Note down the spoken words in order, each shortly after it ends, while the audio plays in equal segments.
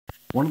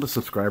One of the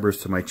subscribers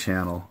to my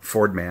channel,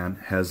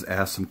 Fordman, has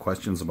asked some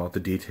questions about the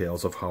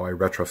details of how I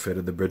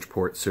retrofitted the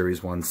Bridgeport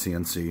Series 1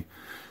 CNC.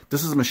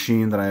 This is a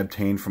machine that I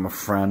obtained from a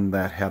friend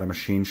that had a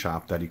machine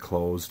shop that he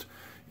closed,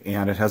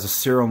 and it has a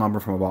serial number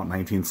from about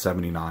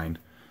 1979.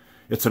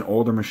 It's an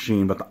older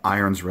machine, but the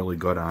iron's really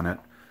good on it.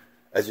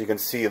 As you can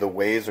see, the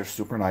ways are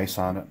super nice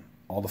on it.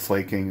 All the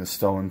flaking is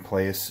still in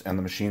place, and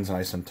the machine's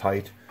nice and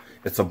tight.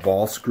 It's a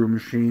ball screw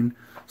machine,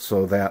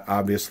 so that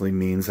obviously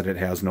means that it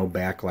has no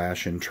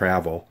backlash in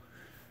travel.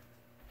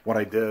 What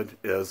I did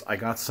is I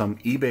got some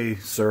eBay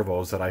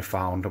servos that I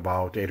found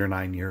about 8 or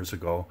 9 years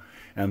ago,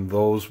 and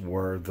those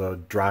were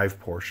the drive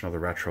portion of the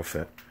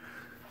retrofit.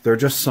 They're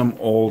just some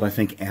old, I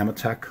think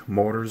Amatec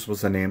motors was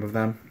the name of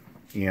them,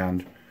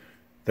 and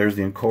there's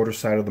the encoder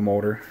side of the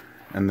motor,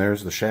 and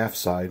there's the shaft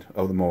side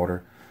of the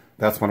motor.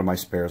 That's one of my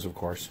spares, of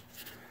course.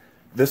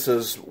 This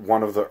is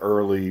one of the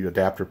early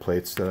adapter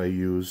plates that I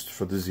used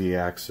for the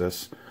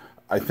Z-axis.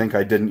 I think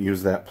I didn't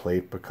use that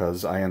plate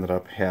because I ended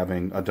up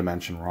having a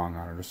dimension wrong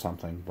on it or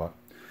something. But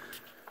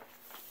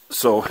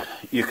so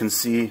you can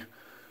see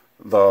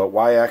the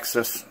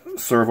Y-axis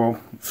servo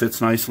fits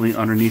nicely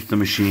underneath the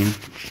machine.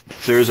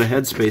 There's a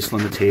headspace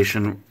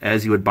limitation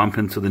as you would bump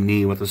into the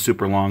knee with a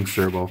super long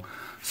servo.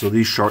 So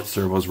these short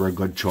servos were a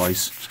good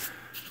choice.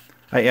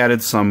 I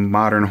added some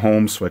modern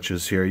home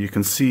switches here. You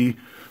can see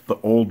the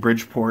old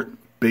Bridgeport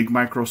big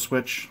micro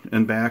switch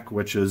in back,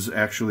 which is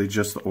actually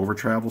just the over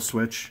travel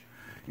switch.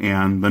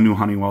 And the new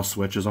Honeywell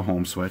switch is a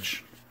home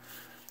switch.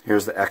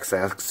 Here's the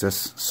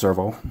X-axis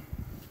servo.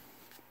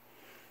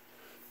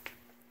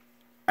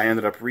 I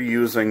ended up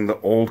reusing the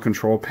old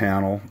control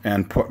panel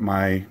and put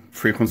my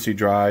frequency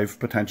drive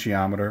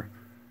potentiometer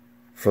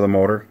for the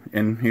motor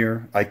in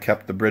here. I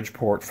kept the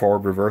Bridgeport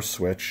forward reverse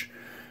switch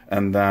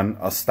and then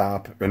a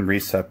stop and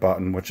reset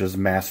button, which is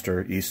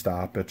master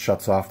e-stop. It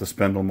shuts off the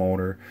spindle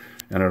motor,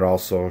 and it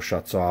also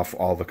shuts off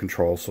all the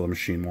controls so the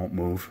machine won't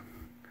move.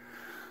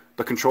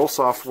 The control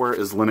software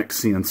is Linux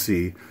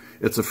CNC.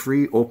 It's a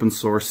free open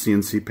source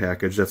CNC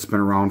package that's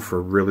been around for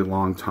a really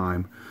long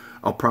time.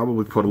 I'll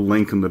probably put a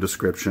link in the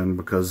description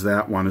because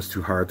that one is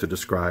too hard to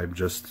describe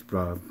just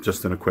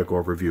in a quick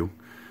overview.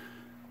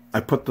 I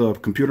put the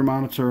computer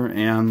monitor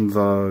and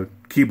the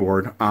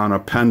keyboard on a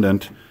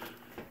pendant.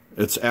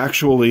 It's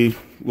actually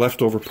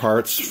leftover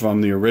parts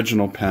from the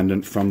original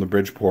pendant from the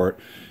Bridgeport,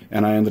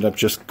 and I ended up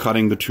just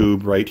cutting the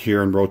tube right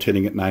here and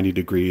rotating it 90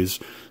 degrees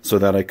so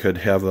that I could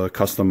have a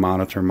custom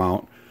monitor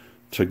mount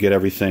to get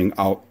everything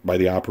out by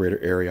the operator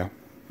area.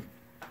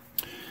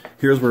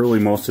 Here's where really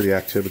most of the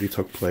activity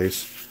took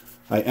place.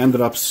 I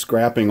ended up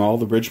scrapping all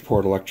the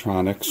Bridgeport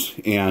electronics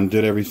and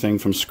did everything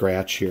from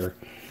scratch here.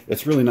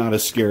 It's really not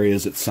as scary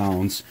as it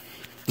sounds.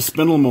 The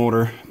spindle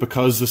motor,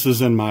 because this is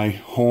in my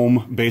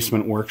home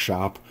basement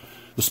workshop,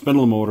 the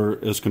spindle motor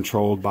is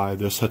controlled by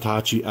this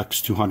Hitachi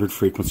X200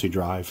 frequency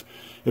drive.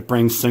 It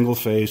brings single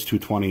phase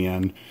 220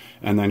 in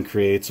and then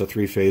creates a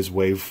 3-phase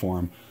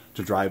waveform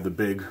to drive the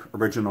big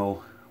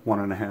original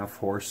 1.5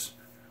 horse,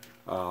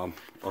 or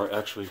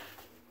actually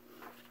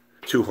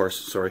 2 horse,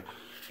 sorry,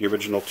 the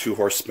original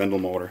 2-horse spindle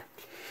motor.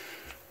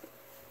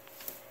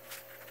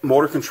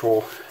 Motor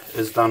control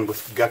is done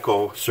with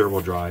Gecko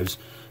servo drives.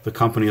 The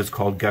company is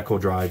called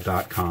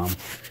GeckoDrive.com,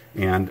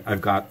 and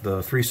I've got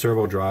the 3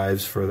 servo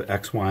drives for the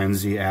X, Y, and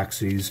Z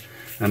axes,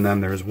 and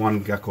then there's one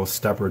Gecko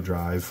stepper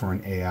drive for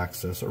an A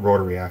axis, a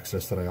rotary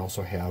axis that I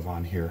also have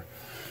on here.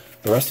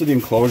 The rest of the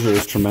enclosure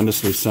is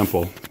tremendously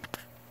simple.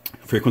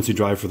 Frequency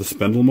drive for the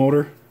spindle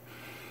motor,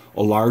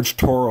 a large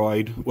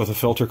toroid with a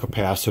filter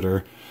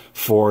capacitor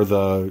for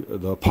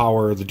the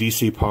power, the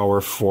DC power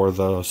for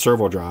the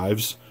servo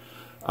drives,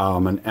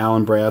 an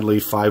Allen Bradley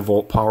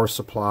 5-volt power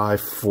supply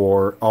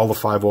for all the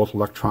 5-volt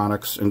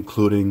electronics,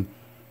 including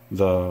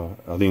the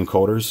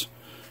encoders,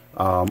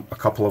 a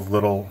couple of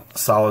little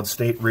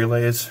solid-state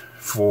relays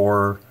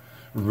for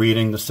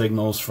reading the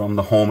signals from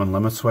the home and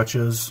limit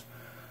switches,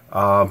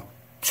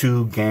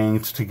 2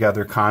 ganged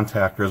together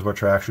contactors,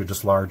 which are actually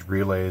just large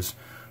relays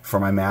for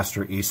my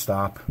master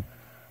e-stop.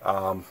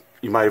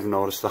 You might have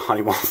noticed the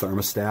Honeywell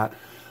thermostat.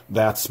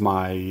 That's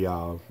my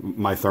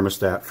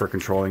thermostat for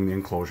controlling the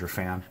enclosure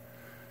fan.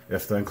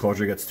 If the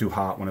enclosure gets too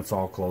hot when it's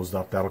all closed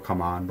up, that'll come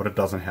on, but it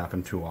doesn't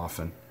happen too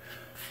often.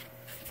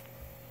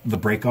 The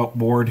breakout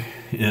board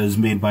is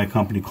made by a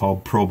company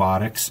called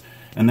Probotics,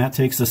 and that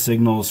takes the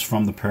signals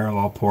from the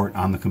parallel port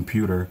on the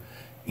computer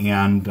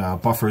and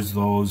buffers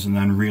those and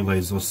then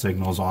relays those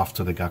signals off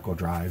to the Gecko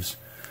drives.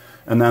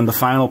 And then the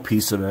final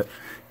piece of it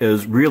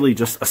is really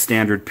just a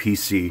standard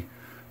PC.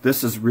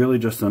 This is really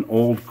just an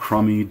old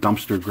crummy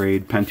dumpster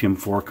grade Pentium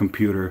 4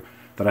 computer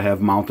that I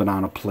have mounted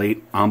on a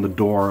plate on the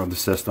door of the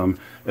system.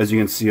 As you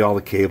can see, all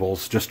the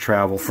cables just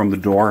travel from the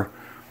door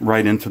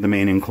right into the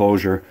main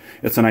enclosure.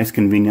 It's a nice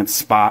convenient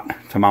spot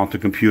to mount the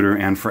computer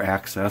and for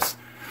access.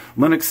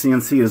 Linux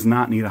CNC does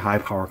not need a high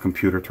power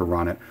computer to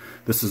run it.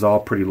 This is all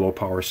pretty low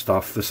power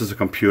stuff. This is a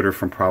computer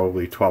from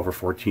probably 12 or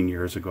 14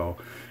 years ago,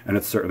 and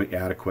it's certainly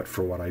adequate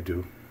for what I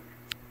do.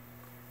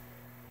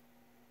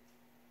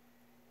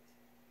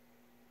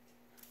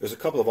 There's a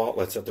couple of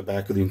outlets at the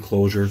back of the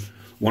enclosure.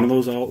 One of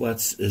those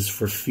outlets is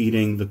for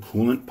feeding the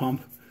coolant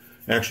pump,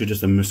 actually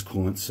just a mist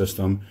coolant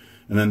system,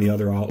 and then the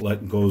other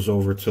outlet goes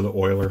over to the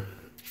oiler.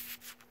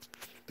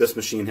 This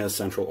machine has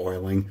central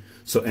oiling,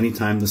 so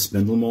anytime the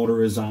spindle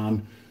motor is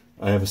on,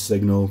 I have a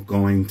signal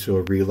going to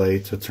a relay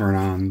to turn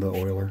on the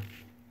oiler.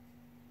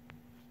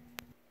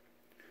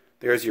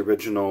 There's the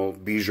original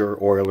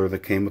Bezier oiler that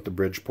came with the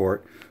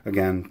Bridgeport,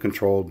 again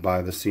controlled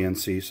by the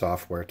CNC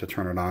software to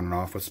turn it on and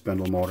off with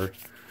spindle motor.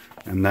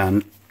 And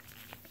then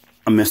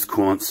a mist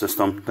coolant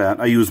system that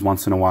I use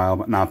once in a while,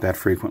 but not that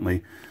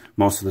frequently.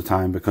 Most of the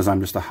time, because I'm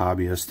just a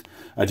hobbyist,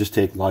 I just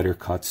take lighter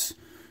cuts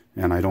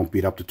and I don't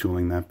beat up the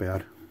tooling that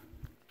bad.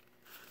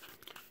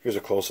 Here's a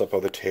close-up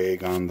of the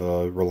tag on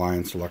the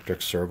Reliance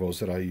electric servos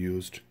that I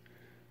used.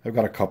 I've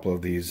got a couple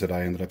of these that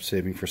I ended up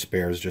saving for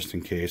spares just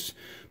in case,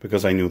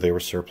 because I knew they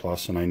were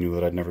surplus and I knew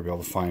that I'd never be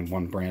able to find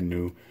one brand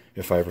new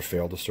if I ever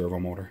failed a servo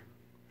motor.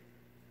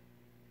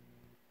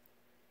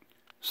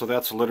 So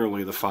that's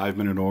literally the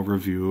 5-minute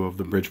overview of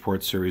the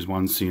Bridgeport Series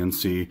 1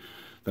 CNC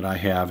that I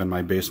have in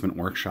my basement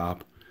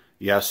workshop.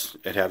 Yes,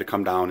 it had to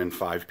come down in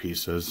 5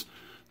 pieces.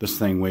 This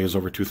thing weighs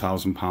over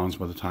 2,000 pounds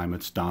by the time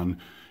it's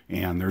done,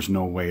 and there's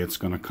no way it's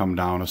going to come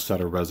down a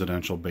set of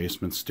residential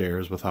basement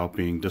stairs without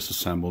being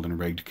disassembled and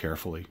rigged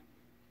carefully.